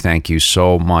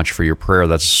so much for your prayer.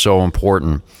 That's so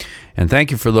important. And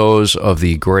thank you for those of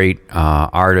the great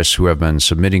artists who have been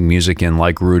submitting music in,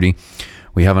 like Rudy.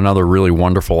 We have another really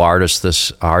wonderful artist.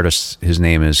 This artist, his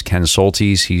name is Ken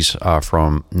Soltis. He's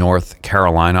from North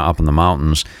Carolina, up in the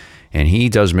mountains, and he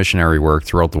does missionary work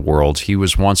throughout the world. He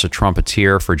was once a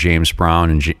trumpeter for James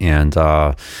Brown and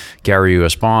Gary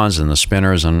U.S. Bonds and the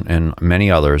Spinners and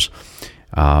many others.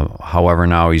 However,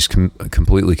 now he's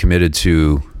completely committed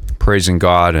to praising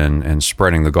God and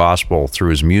spreading the gospel through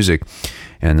his music.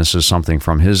 And this is something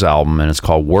from his album, and it's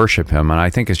called Worship Him. And I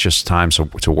think it's just time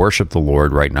to worship the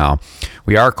Lord right now.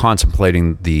 We are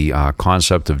contemplating the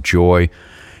concept of joy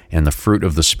and the fruit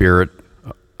of the Spirit,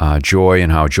 joy,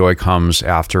 and how joy comes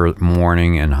after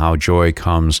mourning and how joy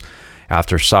comes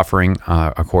after suffering,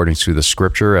 according to the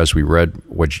scripture, as we read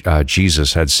what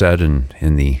Jesus had said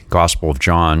in the Gospel of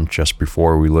John just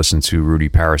before we listened to Rudy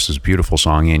Parris's beautiful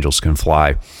song, Angels Can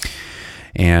Fly.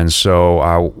 And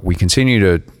so we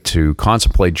continue to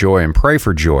contemplate joy and pray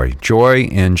for joy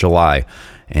in July.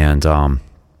 And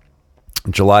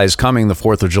July is coming, the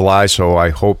 4th of July, so I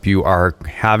hope you are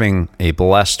having a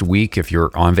blessed week. If you're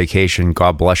on vacation,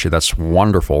 God bless you. That's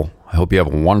wonderful. I hope you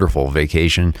have a wonderful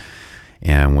vacation,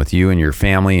 and with you and your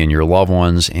family and your loved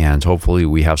ones, and hopefully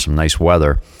we have some nice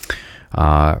weather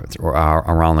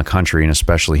around the country, and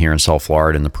especially here in South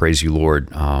Florida in the Praise You Lord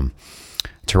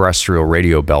terrestrial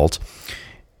radio belt.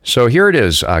 So here it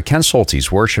is, Ken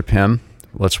Soltis, Worship Him.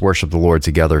 Let's worship the Lord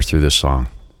together through this song.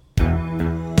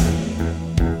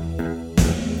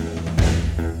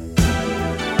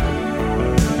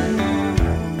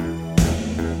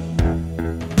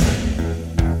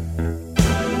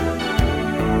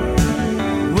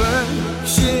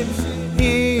 Worship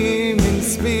Him in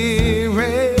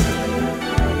spirit.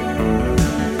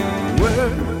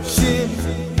 Worship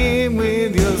Him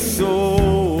with your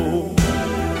soul.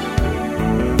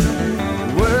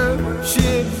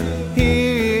 Worship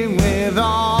Him with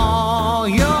all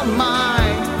your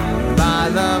might by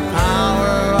the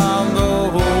power of the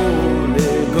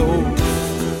Holy Ghost.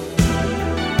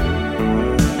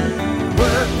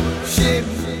 Worship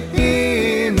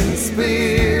Him in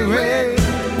spirit.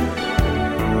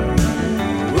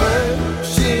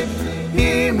 Worship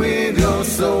Him with your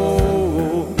soul.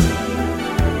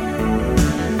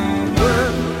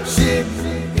 Worship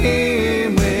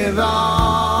Him with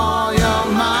all your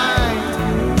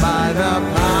might by the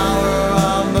power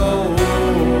of the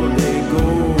Holy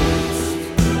Ghost.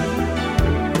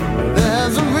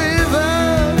 There's a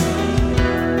river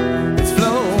that's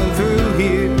flowing through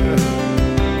here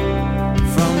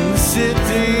from the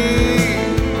city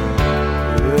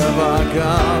of our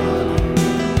God.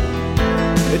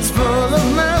 It's full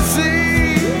of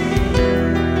mercy,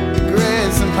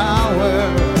 grace and power,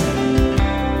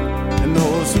 and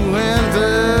those who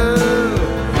enter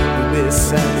will be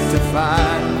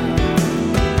sanctified.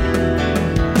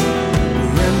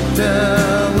 We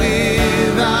enter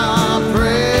with our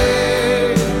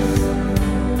praise,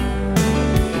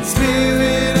 in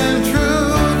spirit and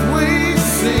truth we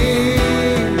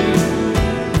sing,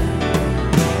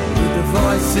 with the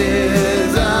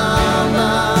voices of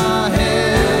the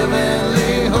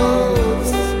heavenly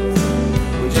hosts.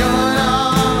 We join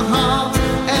our hearts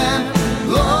and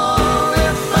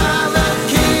glorify the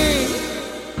King.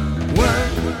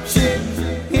 Worship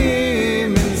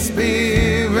Him in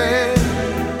spirit.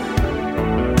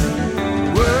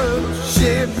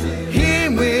 Worship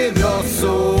Him with your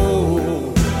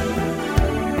soul.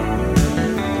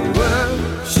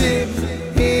 Worship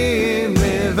Him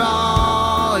with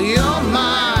all your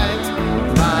might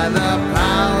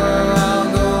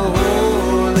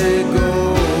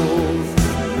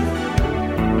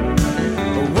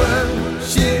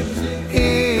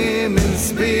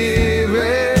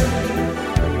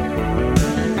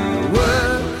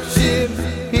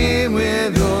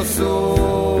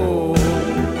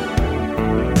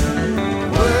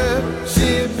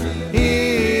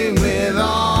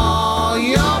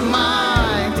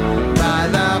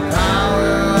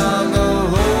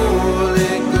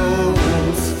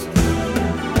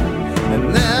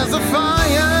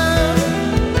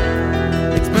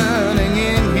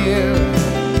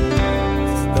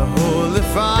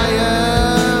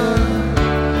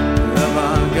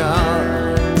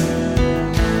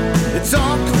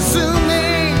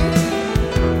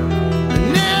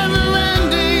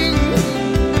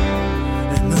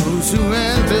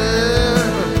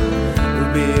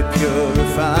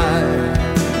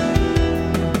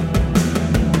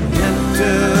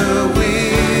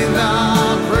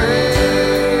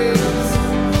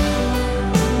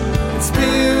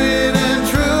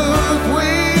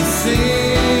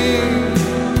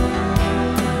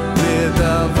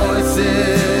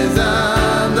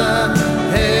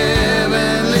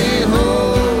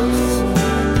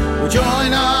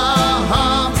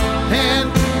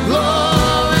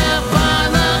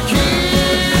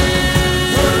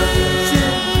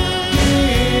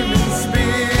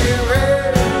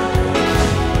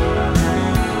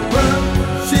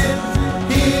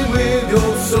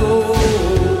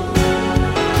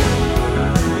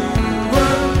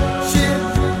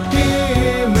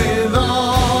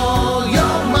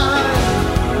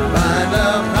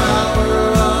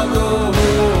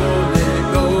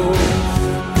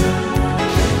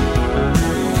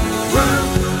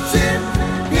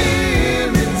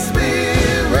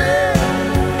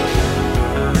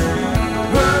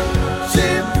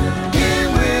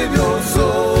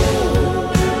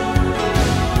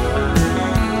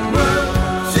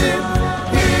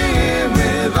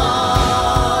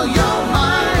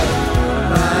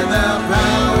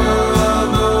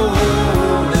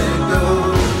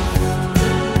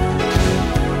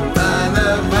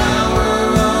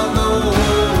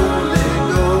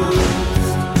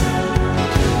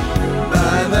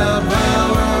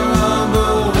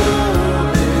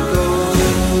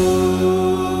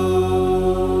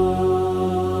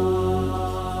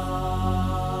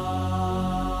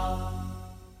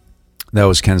That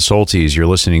was Ken Soltis. You're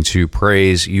listening to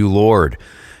Praise You, Lord.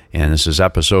 And this is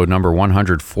episode number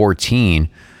 114,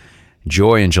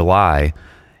 Joy in July.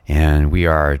 And we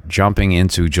are jumping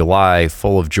into July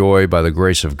full of joy by the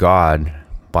grace of God,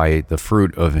 by the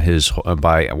fruit of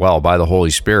by the Holy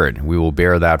Spirit. We will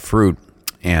bear that fruit.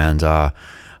 And I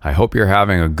hope you're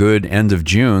having a good end of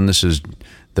June. This is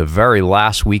the very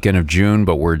last weekend of June,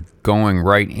 but we're going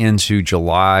right into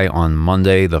July on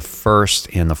Monday the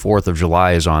 1st, and the 4th of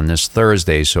July is on this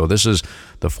Thursday. So this is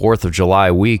the 4th of July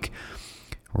week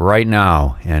right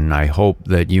now, and I hope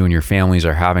that you and your families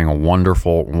are having a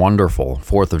wonderful, wonderful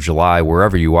 4th of July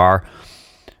wherever you are.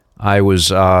 I was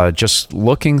just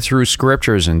looking through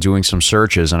scriptures and doing some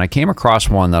searches, and I came across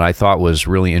one that I thought was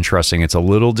really interesting. It's a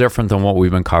little different than what we've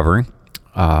been covering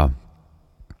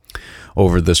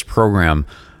over this program.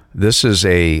 This is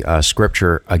a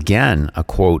scripture, again, a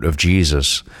quote of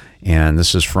Jesus, and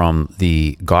this is from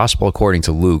the Gospel according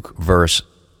to Luke,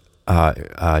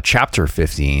 chapter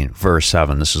 15, verse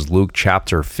 7. This is Luke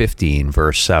chapter 15,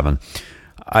 verse 7.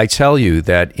 I tell you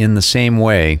that in the same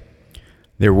way,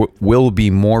 there will be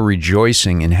more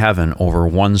rejoicing in heaven over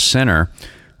one sinner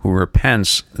who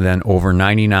repents than over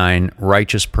 99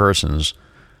 righteous persons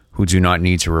who do not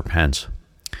need to repent.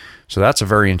 So that's a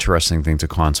very interesting thing to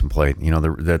contemplate. You know,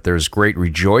 that there's great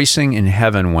rejoicing in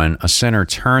heaven when a sinner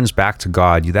turns back to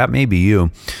God. That may be you.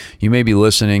 You may be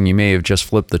listening. You may have just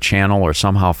flipped the channel or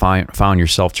somehow found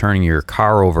yourself turning your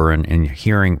car over and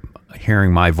hearing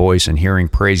my voice and hearing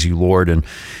Praise You, Lord. And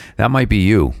that might be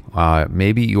you.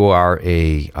 Maybe you are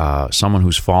someone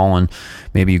who's fallen.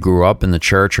 Maybe you grew up in the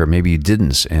church, or maybe you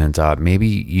didn't. And maybe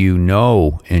you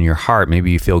know in your heart,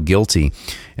 maybe you feel guilty.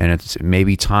 And it's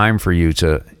maybe time for you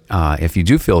to, if you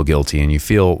do feel guilty and you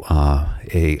feel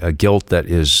a guilt that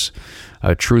is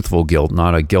a truthful guilt,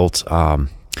 not a guilt, a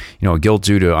guilt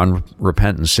due to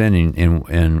unrepentant sin,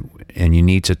 and you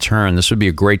need to turn, this would be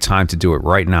a great time to do it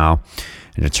right now,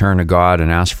 and to turn to God and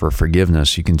ask for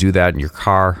forgiveness. You can do that in your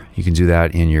car. You can do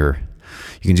that you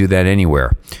can do that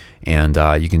anywhere. And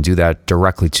you can do that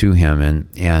directly to Him.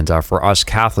 And for us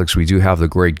Catholics, we do have the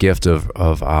great gift of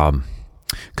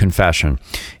confession.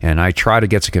 And I try to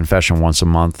get to confession once a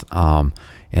month.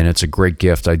 And it's a great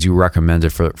gift. I do recommend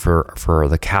it for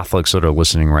the Catholics that are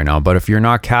listening right now. But if you're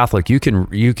not Catholic, you can,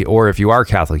 or if you are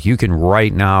Catholic, you can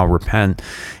right now repent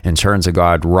and turn to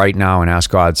God right now and ask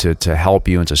God to help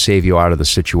you and to save you out of the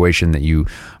situation that you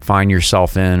find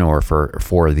yourself in, or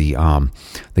for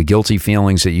the guilty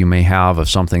feelings that you may have of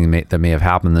something that may have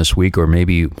happened this week, or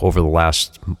maybe over the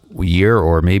last year,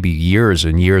 or maybe years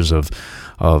and years of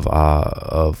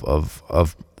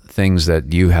things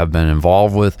that you have been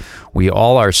involved with. We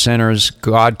all are sinners.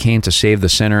 God came to save the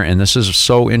sinner, and this is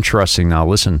so interesting. Now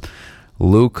listen,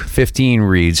 Luke 15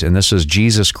 reads, and this is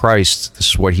Jesus Christ,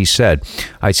 this is what He said,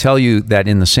 I tell you that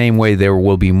in the same way there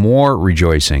will be more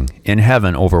rejoicing in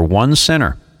heaven over one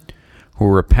sinner who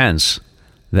repents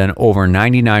than over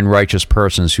 99 righteous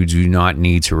persons who do not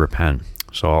need to repent.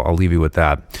 So I'll leave you with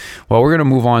that. Well, we're going to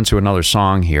move on to another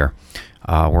song here.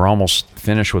 We're almost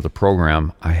finished with the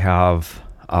program. I have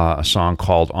a song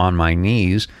called On My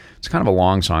Knees. It's kind of a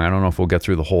long song. I don't know if we'll get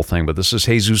through the whole thing, but this is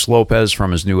Jesus Lopez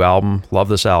from his new album. Love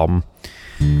this album.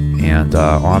 And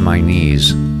On My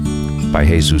Knees by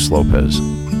Jesus Lopez.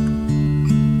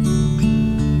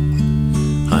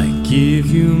 I give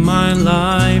you my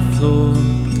life, Lord.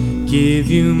 Give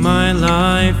you my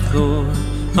life, Lord.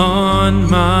 On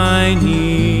my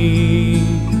knees.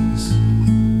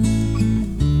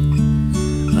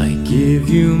 Give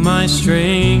you my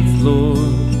strength,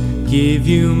 Lord. Give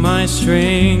you my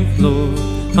strength, Lord,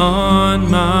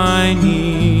 on my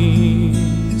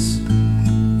knees.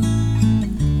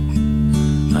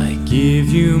 I give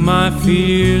you my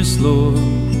fears, Lord.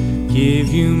 Give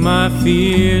you my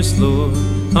fears, Lord,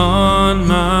 on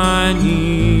my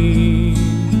knees.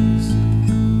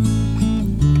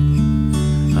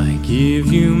 I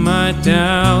give you my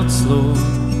doubts, Lord.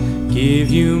 Give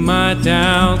you my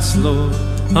doubts, Lord,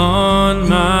 on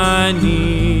my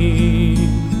knees.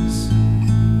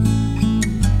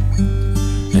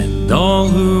 And all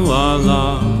who are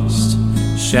lost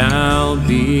shall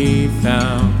be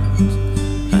found,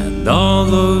 and all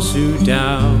those who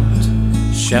doubt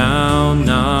shall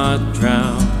not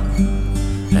drown,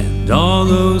 and all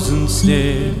those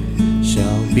ensnared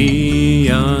shall be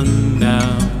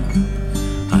unbound.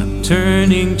 I'm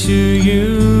turning to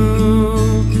you,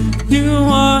 you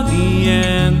are the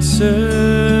answer,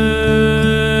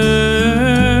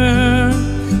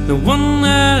 the one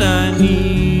that I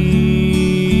need.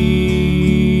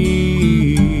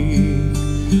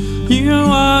 You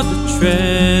are the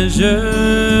treasure,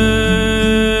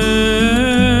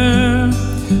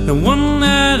 the one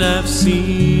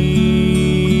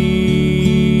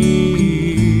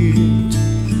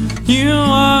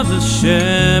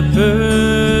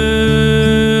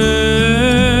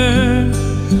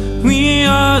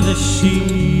are the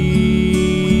sheep.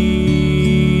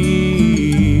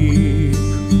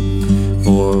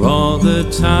 For all the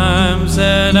times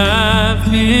that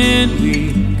I've been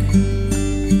weak,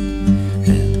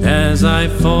 and as I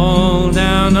fall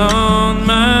down on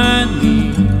my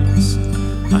knees,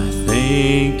 I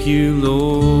thank you,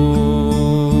 Lord.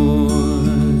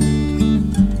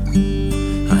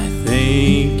 I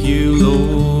thank you,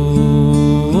 Lord.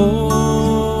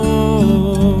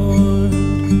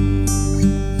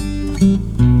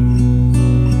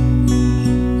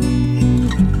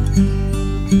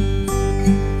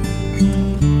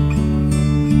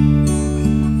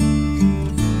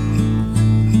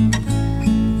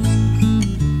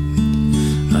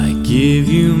 Give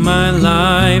you my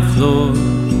life, Lord.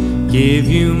 Give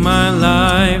you my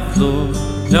life, Lord,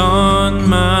 on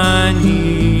my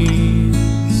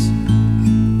knees.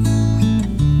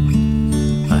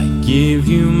 I give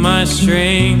you my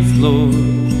strength, Lord.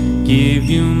 Give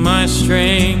you my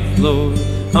strength, Lord,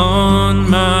 on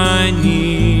my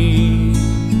knees.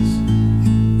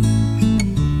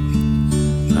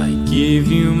 I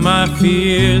give you my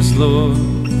fears, Lord.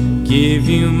 Give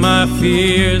you my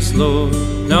fears, Lord,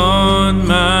 on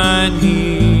my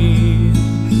knees.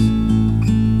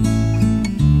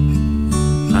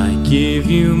 I give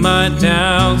you my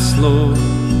doubts, Lord.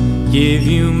 Give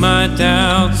you my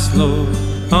doubts, Lord,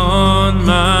 on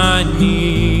my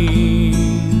knees.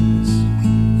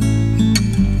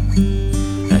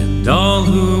 And all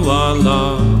who are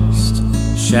lost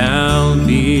shall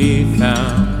be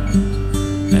found,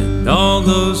 and all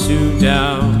those who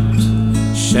doubt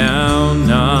shall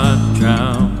not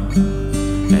drown,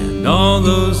 and all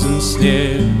those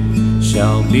ensnared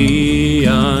shall be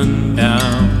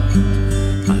unbound.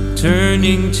 I'm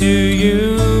turning to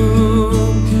you,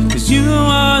 'cause you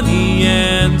are the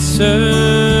answer,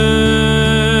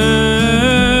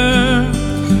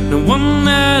 the one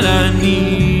that I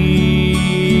need.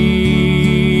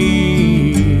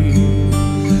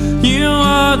 You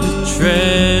are the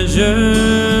treasure,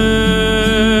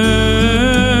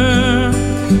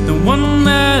 the one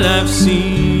that I've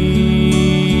seen.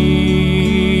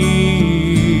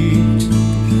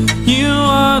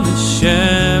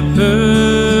 Shepherd,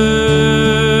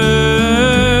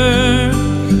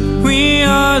 we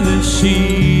are the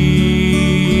sheep.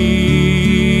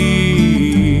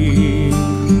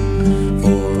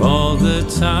 For all the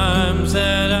times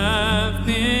that I've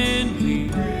been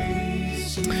weak.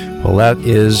 Well, that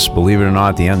is, believe it or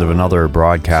not, the end of another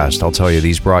broadcast. I'll tell you,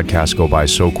 these broadcasts go by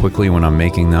so quickly when I'm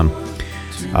making them.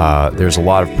 There's a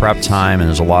lot of prep time and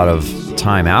there's a lot of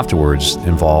time afterwards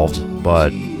involved,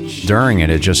 but during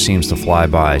it just seems to fly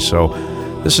by. So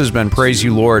this has been Praise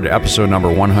You Lord, episode number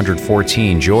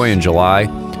 114, Joy in July.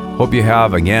 Hope you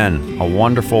have, again, a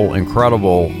wonderful,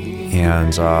 incredible,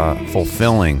 and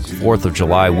fulfilling 4th of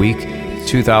July week,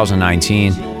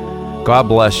 2019. God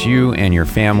bless you and your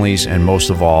families, and most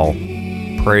of all,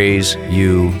 praise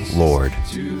you, Lord.